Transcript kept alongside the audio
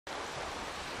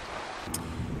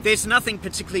There's nothing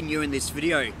particularly new in this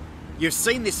video. You've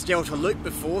seen this delta loop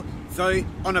before, though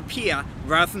on a pier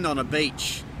rather than on a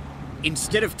beach.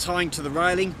 Instead of tying to the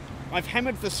railing, I've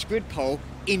hammered the screw pole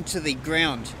into the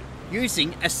ground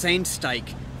using a sand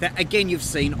stake that again you've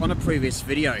seen on a previous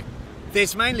video.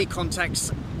 There's mainly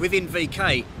contacts within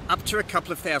VK up to a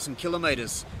couple of thousand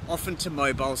kilometres, often to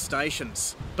mobile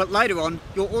stations. But later on,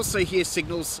 you'll also hear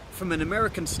signals from an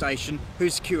American station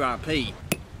whose QRP.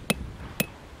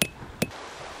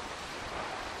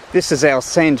 This is our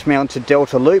sand mounted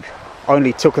delta loop.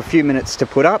 Only took a few minutes to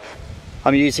put up.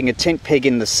 I'm using a tent peg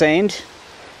in the sand,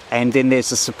 and then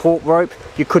there's a support rope.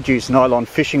 You could use nylon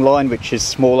fishing line, which is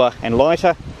smaller and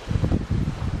lighter.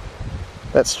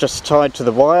 That's just tied to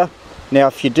the wire. Now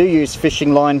if you do use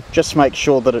fishing line, just make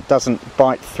sure that it doesn't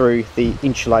bite through the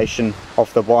insulation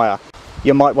of the wire.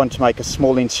 You might want to make a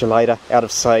small insulator out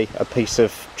of, say, a piece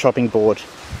of chopping board.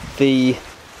 The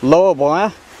lower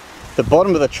wire, the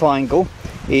bottom of the triangle,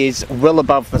 is well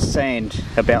above the sand,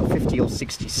 about 50 or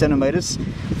 60 centimetres,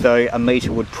 though a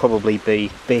metre would probably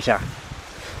be better.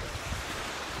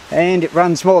 And it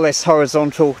runs more or less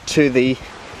horizontal to the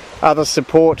other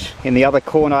support in the other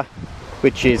corner,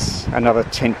 which is another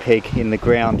tent peg in the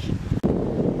ground.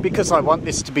 Because I want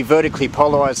this to be vertically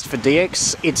polarised for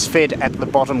DX, it's fed at the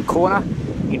bottom corner,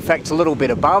 in fact a little bit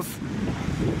above.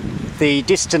 The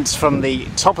distance from the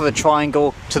top of the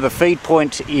triangle to the feed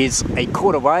point is a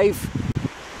quarter wave,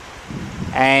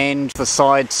 and the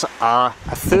sides are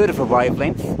a third of a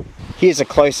wavelength. Here's a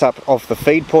close-up of the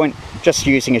feed point, just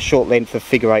using a short length of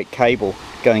figure 8 cable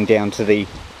going down to the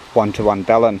 1-to-1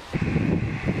 balun.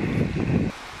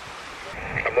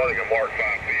 I'm running a Mark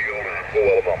 5 field and a full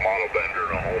element monobender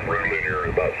and a home root linear at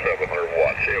about 700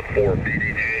 watts, F4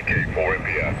 BDG, K4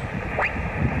 MPI.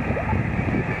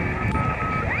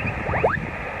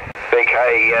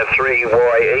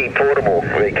 VK3YE portable,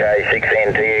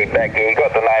 VK6NTE back here. You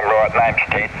got the name right, name's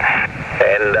Ted.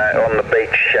 And on the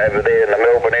beach over there in the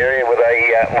Melbourne area with a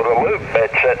loop.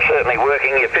 It's certainly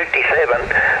working. You're 57.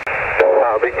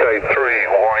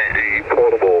 VK3YE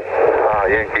portable,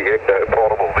 Yankee Echo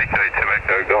portable, VK2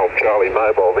 Echo Golf Charlie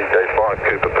Mobile, VK5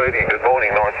 Cooper Petey. Good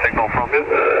morning, nice signal from you.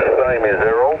 Name is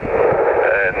Errol,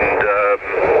 and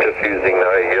just using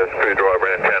a screwdriver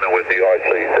antenna with the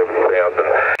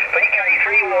IC7000.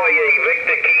 VK3YE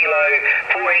Victor Kilo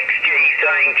 4XG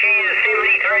saying cheers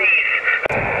 73s.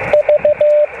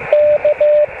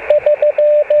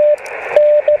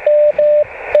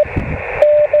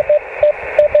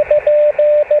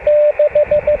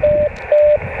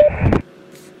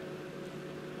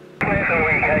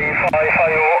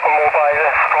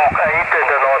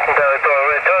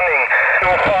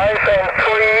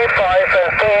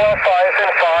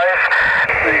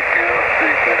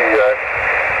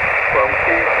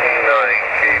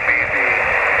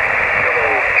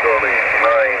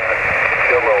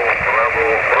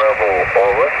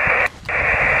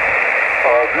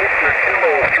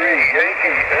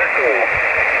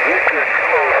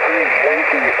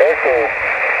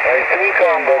 I think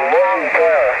on the long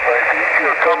path. I think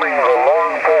you're coming the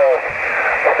long path.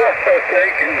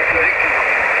 Thank you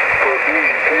for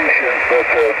being patient, but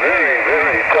very,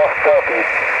 very tough puppy.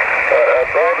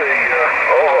 About a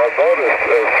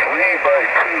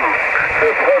 3x2.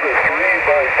 About a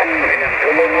 3x2 in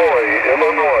Illinois.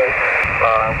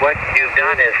 What you've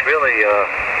done is really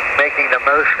making the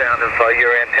most out of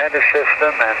your antenna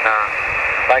system, and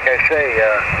like I say,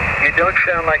 you don't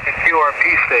sound like a QRP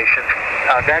station.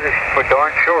 That is for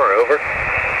darn sure, over.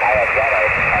 I have got a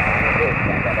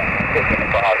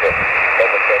deposit.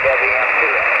 WM2,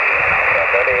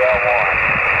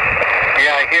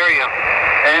 Yeah, I hear you.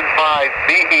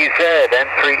 N5VEZ,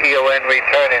 N3EON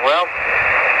returning. Well,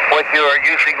 what you are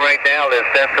using right now is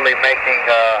definitely making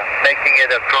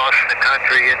it across the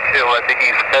country into the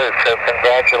East Coast, so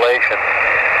congratulations.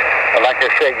 Like I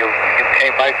say, you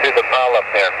came right through the pile up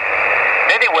there.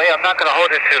 Anyway, I'm not going to hold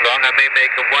it too long. I may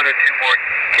make 1 or 2 more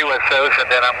QSOs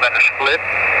and then I'm going to split.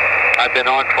 I've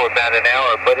been on for about an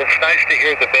hour, but it's nice to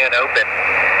hear the band open.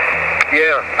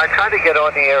 Yeah, I try to get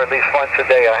on the air at least once a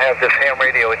day. I have this ham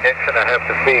radio addiction I have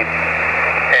to feed.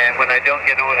 And when I don't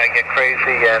get on, I get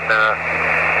crazy. And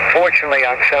fortunately,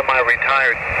 I'm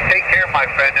semi-retired. Take care, my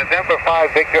friend. November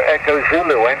 5, Victor Echo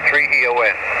Zulu, N3EON.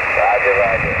 Roger,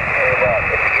 roger. Very well.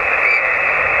 Good to get to see you.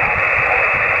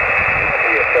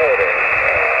 See you soda.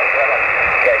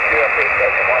 QRP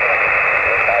station 1.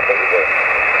 Not that you do.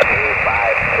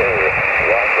 252.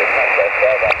 Yankee Tango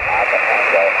 7. Alpha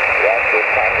Tango. Yankee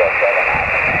Tango 7.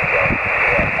 Alpha Tango.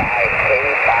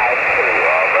 5252.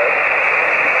 Over.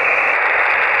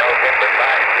 November 5.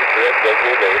 Good.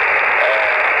 Good.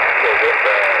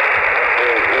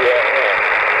 With ELN.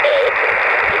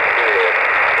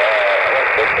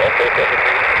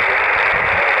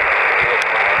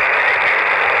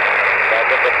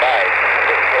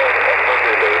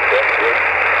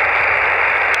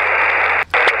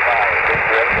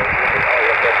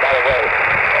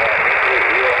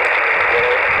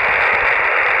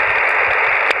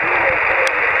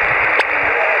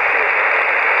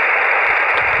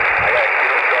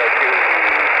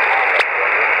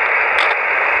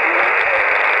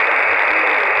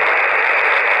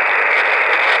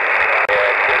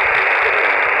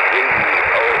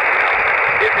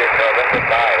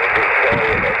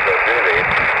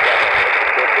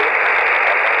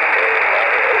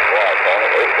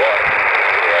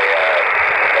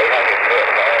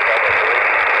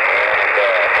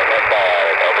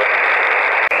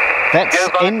 That's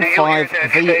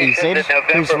N5VEZ,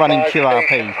 who's running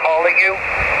QRP.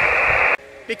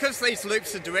 Because these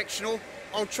loops are directional,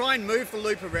 I'll try and move the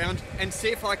loop around and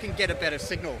see if I can get a better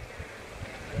signal.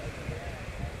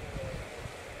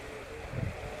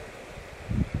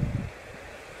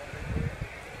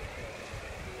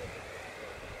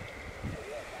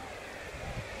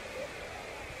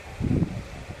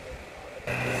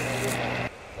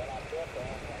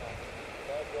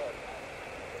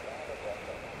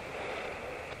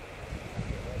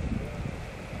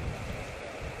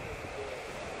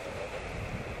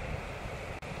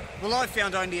 Well, I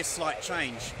found only a slight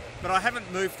change, but I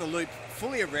haven't moved the loop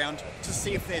fully around to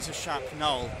see if there's a sharp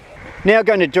null. Now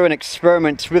going to do an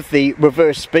experiment with the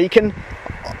reverse beacon.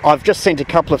 I've just sent a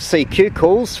couple of CQ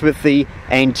calls with the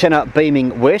antenna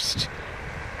beaming west.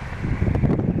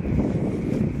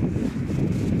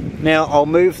 Now I'll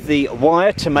move the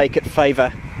wire to make it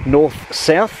favour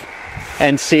north-south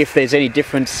and see if there's any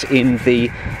difference in the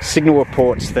signal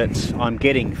reports that I'm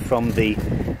getting from the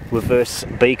reverse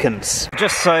beacons.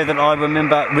 Just so that I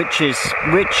remember which is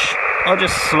which, I'll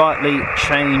just slightly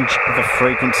change the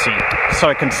frequency so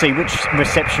I can see which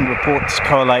reception reports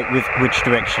correlate with which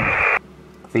direction.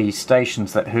 The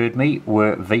stations that heard me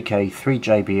were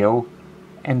VK3JBL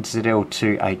and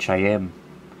ZL2HAM.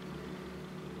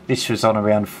 This was on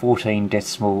around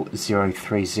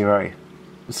 14.030.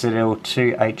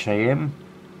 ZL2HAM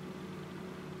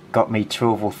got me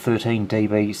 12 or 13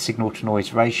 dB signal to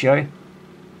noise ratio,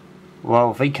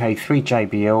 while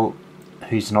VK3JBL,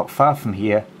 who's not far from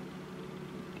here,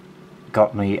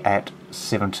 got me at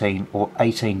 17 or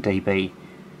 18 dB.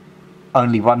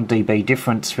 Only 1 dB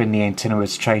difference when the antenna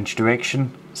has changed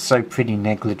direction, so pretty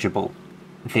negligible.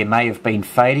 There may have been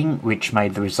fading, which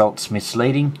made the results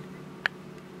misleading,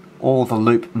 or the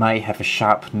loop may have a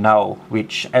sharp null,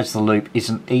 which, as the loop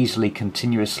isn't easily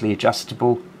continuously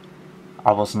adjustable,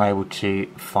 I wasn't able to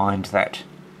find that.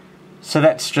 So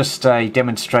that's just a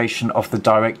demonstration of the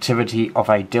directivity of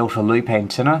a delta loop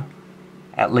antenna.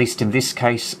 At least in this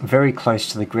case, very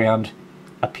close to the ground,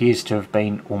 appears to have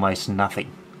been almost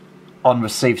nothing. On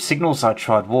received signals, I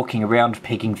tried walking around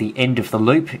pegging the end of the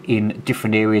loop in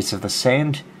different areas of the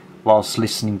sand, whilst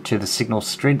listening to the signal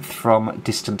strength from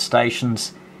distant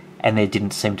stations, and there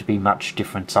didn't seem to be much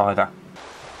difference either.